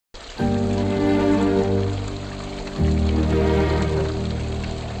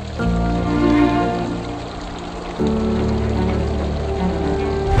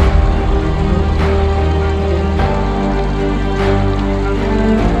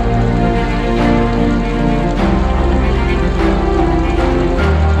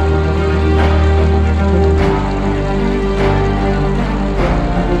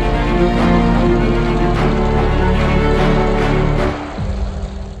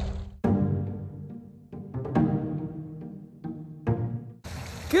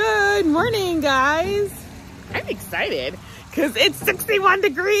Good morning, guys. I'm excited because it's 61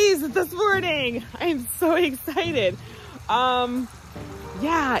 degrees this morning. I'm so excited.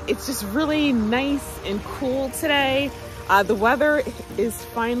 Yeah, it's just really nice and cool today. The weather is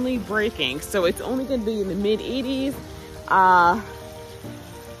finally breaking, so it's only going to be in the mid 80s.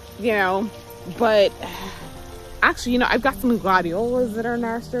 You know, but actually, you know, I've got some gladiolas that are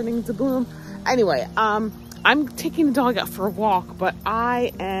now starting to bloom. Anyway, I'm taking the dog out for a walk, but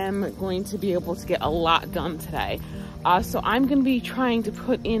I am going to be able to get a lot done today. So I'm going to be trying to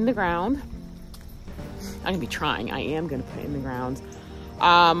put in the ground. I am going to put in the ground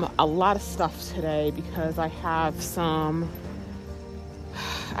a lot of stuff today because I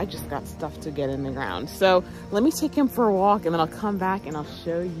just got stuff to get in the ground. So let me take him for a walk and then I'll come back and I'll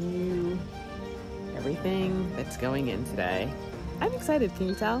show you everything that's going in today. I'm excited, can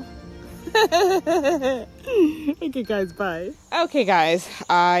you tell? Okay guys, bye. Okay guys,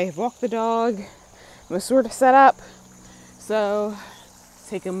 I walked the dog. I'm sort of set up. So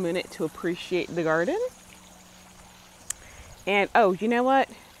take a minute to appreciate the garden. And oh, you know what?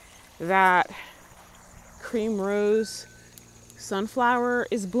 That cream rose sunflower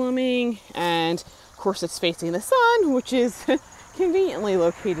is blooming, and of course it's facing the sun, which is conveniently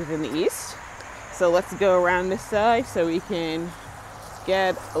located in the east. So let's go around this side so we can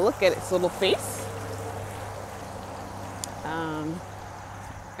get a look at its little face.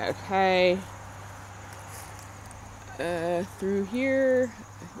 Okay. Through here.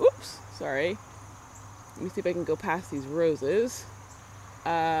 Oops, sorry. Let me see if I can go past these roses.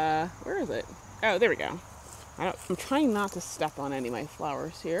 Where is it? Oh, there we go. I'm trying not to step on any of my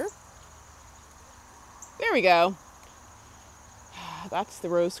flowers here. There we go. That's the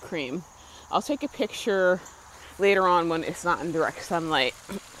rose cream. I'll take a picture later on when it's not in direct sunlight.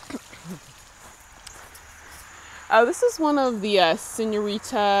 Oh, this is one of the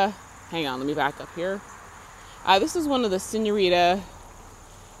Senorita. Hang on, let me back up here. This is one of the Senorita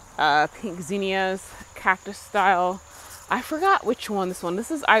pink zinnias, cactus style. I forgot which one this one.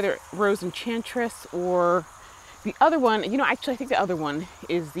 This is either Rose Enchantress or the other one. You know, actually, I think the other one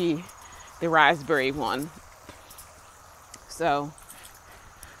is the raspberry one. So,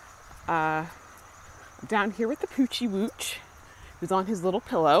 down here with the Poochie Wooch, who's on his little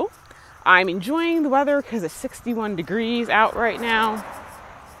pillow. I'm enjoying the weather because it's 61 degrees out right now.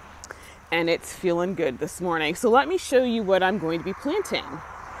 And it's feeling good this morning. So let me show you what I'm going to be planting.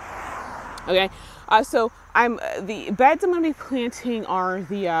 Okay, so the beds I'm going to be planting are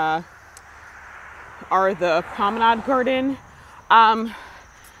the promenade garden. I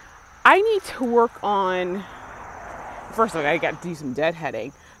need to work on, first of all, I got to do some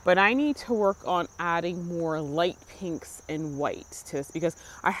deadheading, but I need to work on adding more light pinks and whites to this because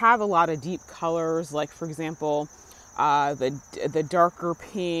I have a lot of deep colors, like for example, the darker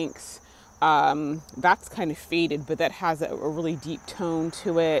pinks. That's kind of faded, but that has a really deep tone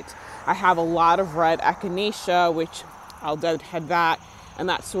to it. I have a lot of red echinacea, which I'll deadhead that and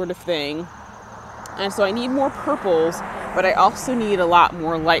that sort of thing. And so I need more purples, but I also need a lot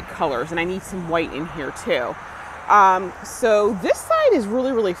more light colors, and I need some white in here too. So this side is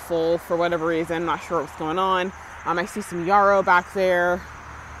really, really full for whatever reason. I'm not sure what's going on. I see some yarrow back there.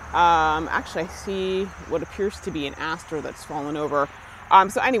 Actually, I see what appears to be an aster that's fallen over.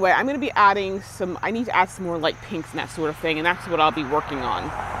 So anyway, I'm going to be adding I need to add some more light pinks and that sort of thing, and that's what I'll be working on.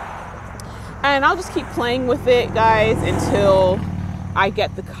 And I'll just keep playing with it, guys, until I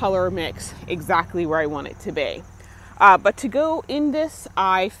get the color mix exactly where I want it to be. But to go in this,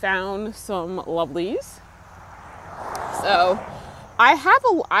 I found some lovelies. So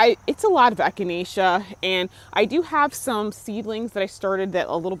it's a lot of echinacea, and I do have some seedlings that I started that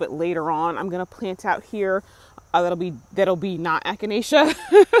a little bit later on I'm going to plant out here. That'll be not echinacea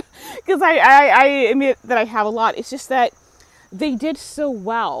because I admit that I have a lot. It's just that they did so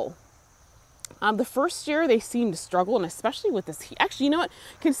well. The first year they seemed to struggle, and especially with this heat. Actually, you know what?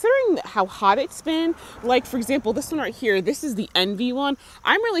 Considering how hot it's been, like for example, this one right here, this is the Envy one.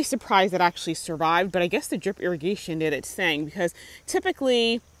 I'm really surprised it actually survived, but I guess the drip irrigation did its thing because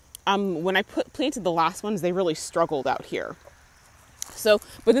typically, when I planted the last ones, they really struggled out here. So,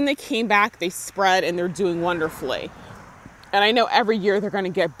 but then they came back, they spread, and they're doing wonderfully. And I know every year they're going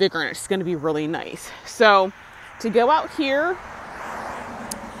to get bigger, and it's going to be really nice. So, to go out here,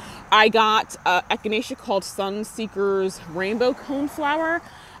 I got echinacea called Sunseeker Rainbow Coneflower.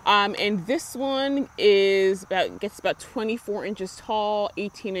 And this one gets about 24 inches tall,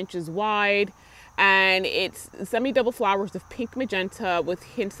 18 inches wide. And it's semi-double flowers of pink magenta with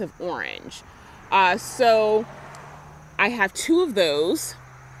hints of orange. So I have 2 of those.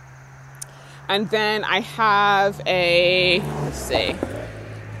 And then I have let's see.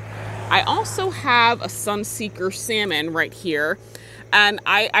 I also have a Sunseeker Salmon right here. And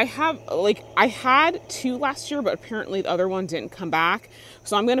I have, like, I had 2 last year, but apparently the other one didn't come back.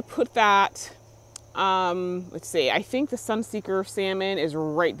 So I'm going to put that, let's see, I think the Sunseeker Salmon is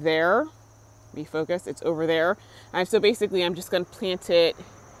right there. Let me focus, it's over there. And so basically I'm just going to plant it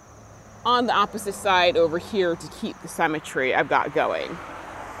on the opposite side over here to keep the symmetry I've got going.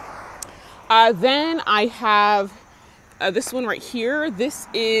 Then I have this one right here. This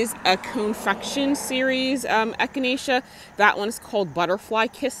is a Cone-fections series echinacea. That one is called Butterfly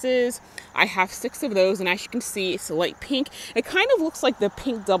Kisses. I have 6 of those, and as you can see, it's a light pink. It kind of looks like the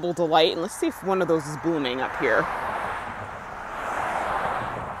pink double delight, and let's see if one of those is blooming up here.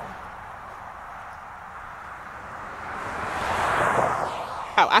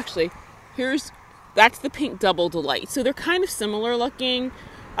 Oh, actually, that's the pink double delight. So they're kind of similar looking,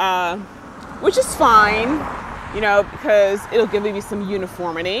 which is fine, you know, because it'll give me some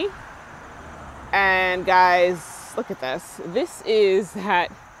uniformity. And guys, look at this. This is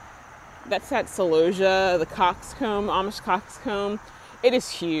that's that celosia, the coxcomb, Amish coxcomb. It is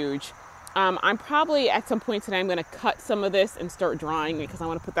huge. I'm probably at some point today I'm going to cut some of this and start drying because I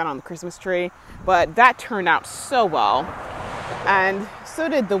want to put that on the Christmas tree. But that turned out so well, and so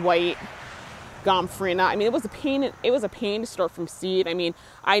did the white Gomphrena. I mean, it was a pain to start from seed. I mean,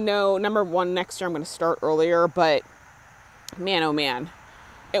 I know number 1 next year I'm going to start earlier, but man, oh man,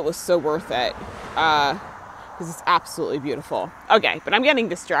 it was so worth it because it's absolutely beautiful. Okay, but I'm getting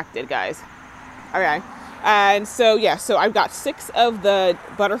distracted, guys. Okay, and so yeah, so I've got 6 of the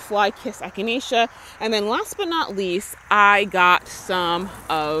Butterfly Kiss echinacea, and then last but not least, I got some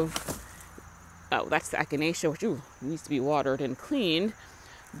of, oh, that's the echinacea, which needs to be watered and cleaned.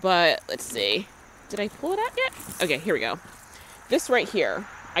 But let's see, did I pull it out yet? Okay, here we go. This right here,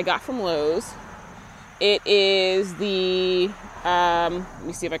 I got from Lowe's. It is the, let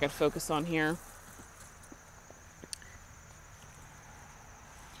me see if I can focus on here.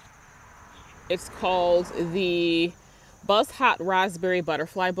 It's called the Buzz Hot Raspberry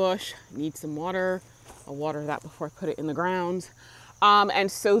Butterfly Bush. Need some water. I'll water that before I put it in the ground.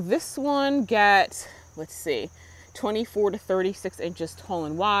 And so this one gets, let's see, 24 to 36 inches tall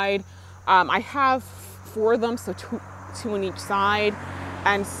and wide. I have 4 of them, so two on each side.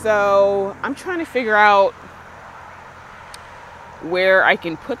 And so I'm trying to figure out where I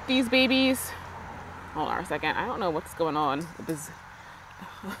can put these babies. Hold on a second. I don't know what's going on with this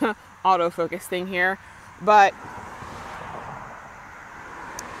autofocus thing here. But,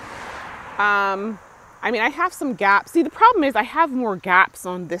 I mean, I have some gaps. See, the problem is I have more gaps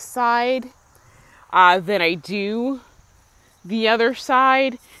on this side than I do the other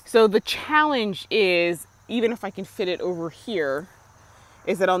side. So the challenge is, even if I can fit it over here,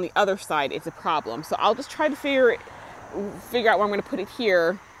 is that on the other side it's a problem. So I'll just try to figure out where I'm going to put it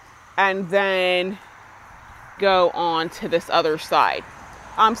here, and then go on to this other side.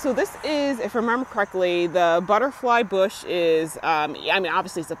 So this is, if I remember correctly, the butterfly bush is, I mean,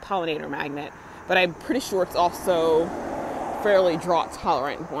 obviously it's a pollinator magnet, but I'm pretty sure it's also fairly drought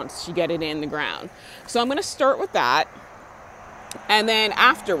tolerant once you get it in the ground. So I'm going to start with that, and then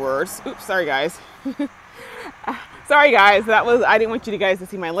afterwards, oops, sorry guys. Sorry guys, I didn't want you guys to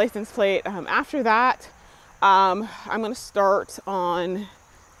see my license plate. After that, I'm going to start on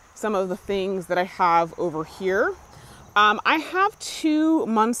some of the things that I have over here. I have 2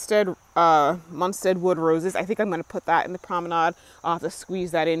 Munstead wood roses. I think I'm going to put that in the promenade. I'll have to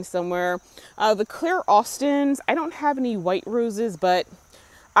squeeze that in somewhere. The Claire Austins, I don't have any white roses, but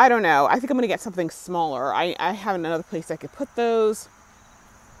I don't know. I think I'm going to get something smaller. I have another place I could put those.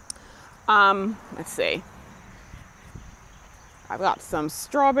 Let's see. I've got some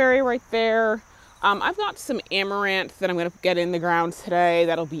strawberry right there. I've got some amaranth that I'm going to get in the ground today.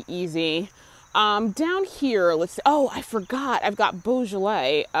 That'll be easy. Down here, let's see. Oh, I forgot. I've got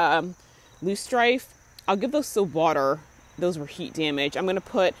Beaujolais, loosestrife. I'll give those some water. Those were heat damage.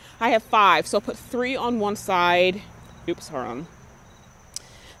 I have 5, so I'll put 3 on one side. Oops, hold on.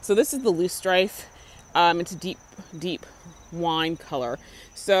 So this is the loosestrife. It's a deep wine color.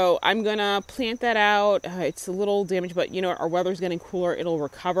 So I'm gonna plant that out. It's a little damaged, but you know, our weather's getting cooler. It'll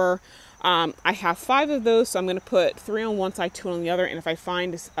recover. I have 5 of those, so I'm gonna put 3 on one side, 2 on the other. And if I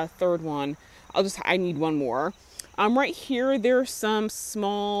find a third one, I need 1 more. Right here, there's some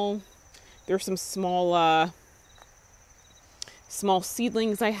small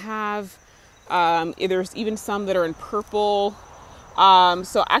seedlings I have. There's even some that are in purple.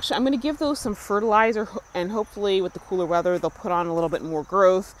 So actually I'm going to give those some fertilizer, and hopefully with the cooler weather, they'll put on a little bit more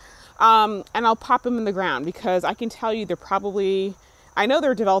growth. And I'll pop them in the ground, because I can tell you I know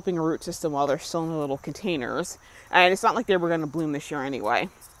they're developing a root system while they're still in the little containers, and it's not like they were going to bloom this year anyway.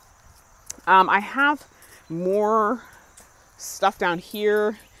 I have more stuff down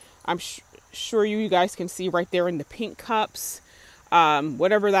here. I'm sure you guys can see right there in the pink cups.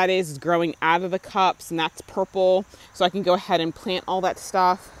 Whatever that is growing out of the cups, and that's purple. So I can go ahead and plant all that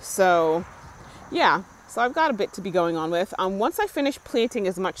stuff. So yeah, so I've got a bit to be going on with. Once I finish planting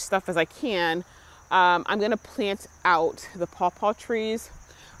as much stuff as I can, I'm going to plant out the pawpaw trees.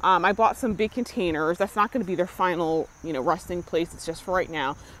 I bought some big containers. That's not going to be their final, resting place. It's just for right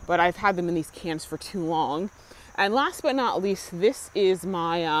now. But I've had them in these cans for too long. And last but not least, this is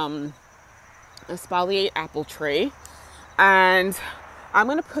my espalier apple tree. And I'm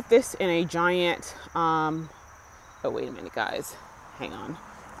going to put this in a giant... oh, wait a minute, guys. Hang on.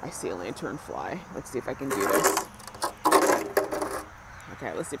 I see a lanternfly. Let's see if I can do this.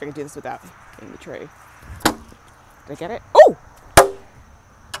 Okay, let's see if I can do this without getting the tray. Did I get it? Oh!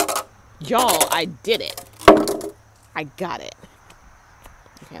 Y'all, I did it. I got it.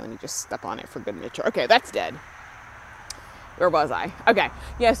 Okay, let me just step on it for good measure. Okay, that's dead. Where was I? Okay,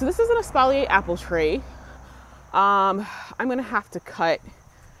 yeah, so this is an espalier apple tree. I'm going to have to cut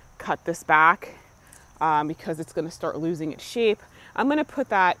this back because it's going to start losing its shape. I'm going to put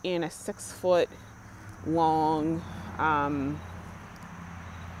that in a 6 foot long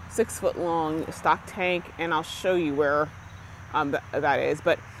stock tank, and I'll show you where that is.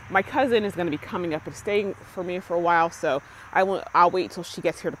 But my cousin is going to be coming up and staying for me for a while, so I'll wait till she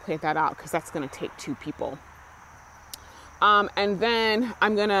gets here to plant that out because that's going to take 2 people. And then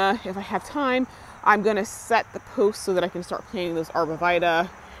I'm going to, if I have time, I'm going to set the posts so that I can start planting those arborvitae.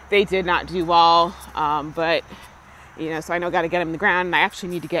 They did not do well, but, so I know I got to get them in the ground, and I actually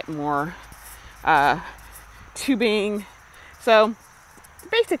need to get more tubing. So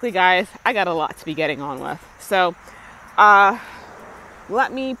basically, guys, I got a lot to be getting on with. So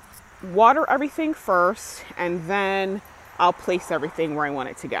let me water everything first, and then I'll place everything where I want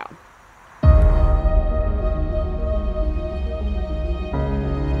it to go.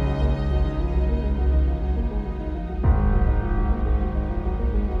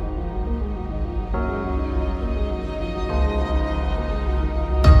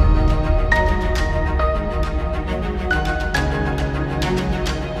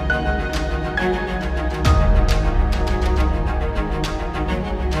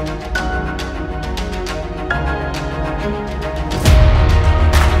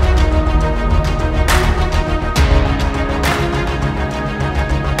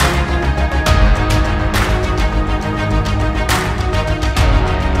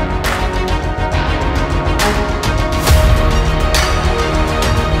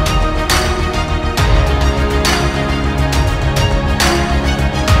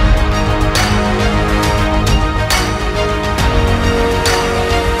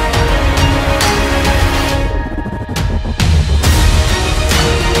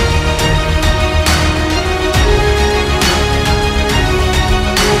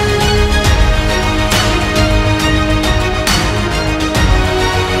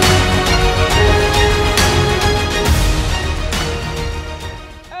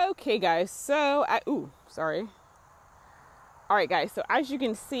 Okay, guys, so sorry. All right, guys, so as you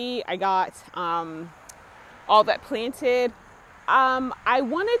can see, I got all that planted. I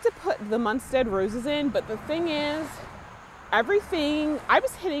wanted to put the Munstead roses in, but the thing is, I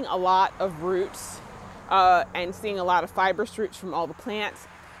was hitting a lot of roots and seeing a lot of fibrous roots from all the plants.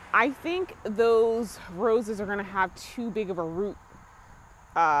 I think those roses are going to have too big of a root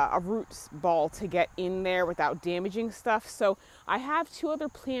ball to get in there without damaging stuff. So I have 2 other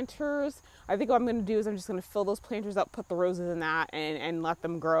planters. I think what I'm going to do is I'm just going to fill those planters up, put the roses in that, and let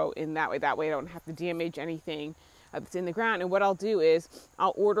them grow in that way. That way I don't have to damage anything that's in the ground. And what I'll do is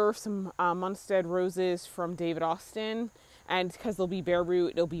I'll order some Munstead roses from David Austin, and because they'll be bare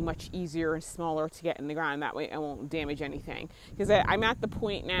root, it'll be much easier and smaller to get in the ground. That way I won't damage anything. Because I'm at the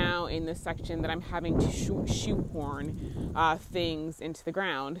point now in this section that I'm having to shoehorn things into the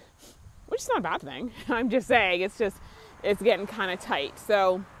ground, which is not a bad thing. I'm just saying, it's getting kind of tight.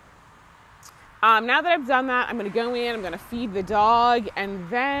 So now that I've done that, I'm going to go in, I'm going to feed the dog, and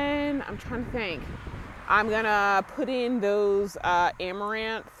then I'm trying to think. I'm going to put in those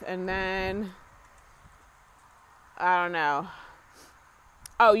amaranth, and then I don't know.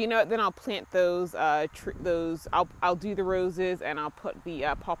 Oh, then I'll plant those. I'll do the roses, and I'll put the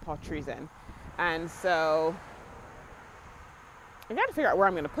pawpaw trees in. And so I got to figure out where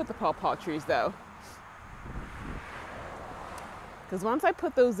I'm going to put the pawpaw trees, though, because once I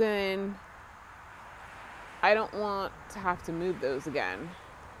put those in, I don't want to have to move those again.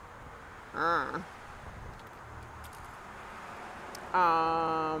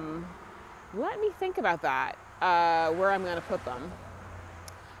 Let me think about that. Where I'm going to put them.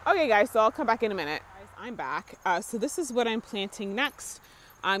 Okay guys, so I'll come back in a minute. Guys, I'm back. So this is what I'm planting next.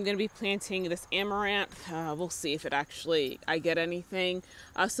 I'm going to be planting this amaranth. We'll see if I get anything.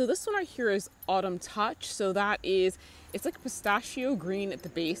 So this one right here is Autumn Touch. So that is, it's like pistachio green at the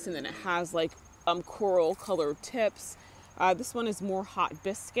base, and then it has like coral colored tips. This one is more Hot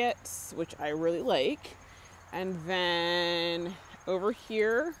Biscuits, which I really like. And then over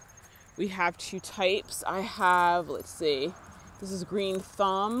here we have two types. I have, let's see, this is Green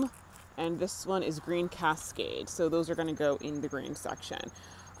Thumb, and this one is Green Cascade. So those are going to go in the green section.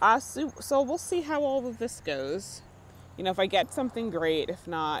 So we'll see how all of this goes. You know, if I get something great, if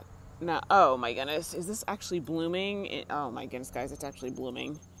not, no. Oh my goodness, is this actually blooming? Oh my goodness, guys, it's actually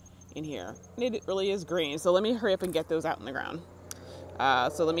blooming in here. It really is green. So let me hurry up and get those out in the ground.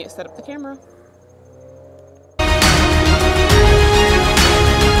 So let me set up the camera.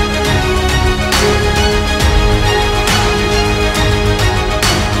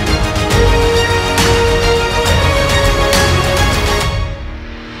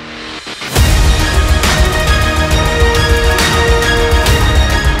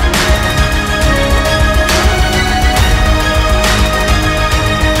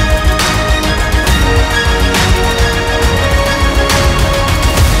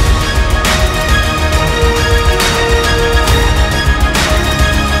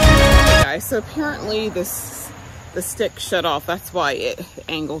 So apparently the stick shut off. That's why the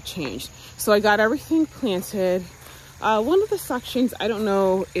angle changed. So I got everything planted. One of the sections, I don't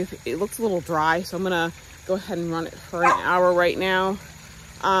know if it looks a little dry, so I'm gonna go ahead and run it for an hour right now.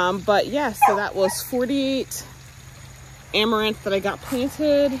 But yeah, so that was 48 amaranth that I got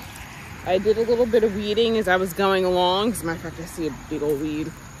planted. I did a little bit of weeding as I was going along. As a matter of fact, I see a big old weed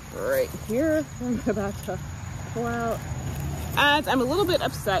right here. I'm about to pull out. And I'm a little bit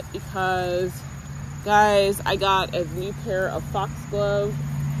upset because, guys, I got a new pair of foxglove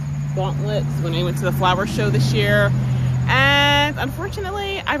gauntlets when I went to the flower show this year. And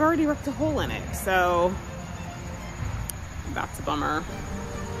unfortunately, I've already ripped a hole in it. So that's a bummer.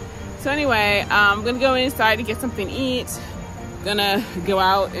 So anyway, I'm going to go inside to get something to eat. Gonna go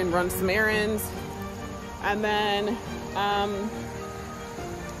out and run some errands. And then,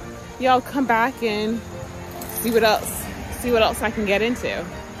 yeah, I'll come back and see what else I can get into.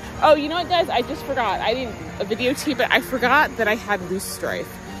 Oh, you know what, guys? I just forgot. I didn't videotape it. I forgot that I had loose strife.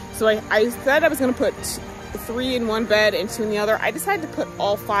 So I said I was going to put 3 in one bed and 2 in the other. I decided to put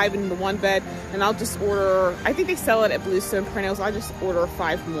all 5 in the one bed, and I'll just order. I think they sell it at Bluestone Perennials. I'll just order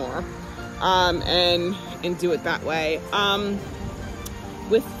 5 more, and do it that way.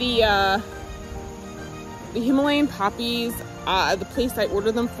 With the Himalayan poppies, the place I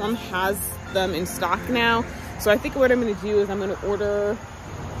ordered them from has them in stock now. So I think what I'm going to do is I'm going to order,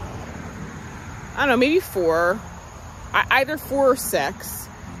 I don't know, maybe 4, either 4 or 6,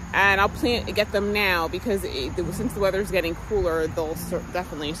 and I'll plan to get them now because since the weather's getting cooler, they'll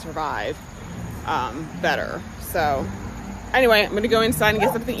definitely survive better. So anyway, I'm going to go inside and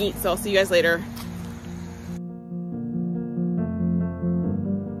get something to eat, so I'll see you guys later.